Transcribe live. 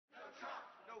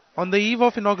On the eve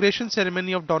of inauguration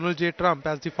ceremony of Donald J. Trump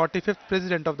as the 45th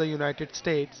President of the United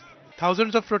States,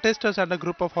 thousands of protesters and a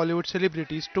group of Hollywood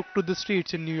celebrities took to the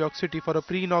streets in New York City for a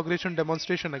pre-inauguration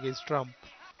demonstration against Trump.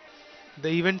 The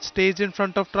event, staged in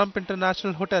front of Trump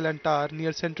International Hotel and Tower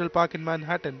near Central Park in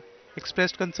Manhattan,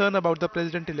 expressed concern about the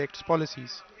president-elect's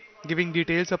policies. Giving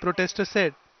details, a protester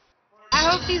said, I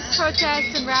hope these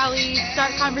protests and rallies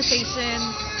start conversations.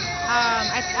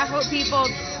 I hope people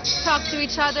talk to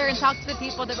each other and talk to the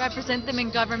people that represent them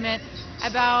in government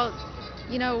about,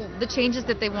 the changes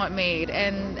that they want made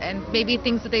and maybe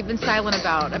things that they've been silent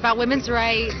about women's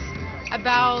rights,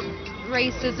 about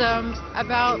racism,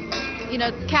 about,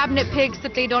 cabinet picks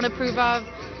that they don't approve of.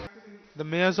 the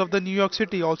mayors of the New York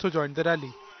City also joined the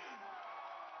rally.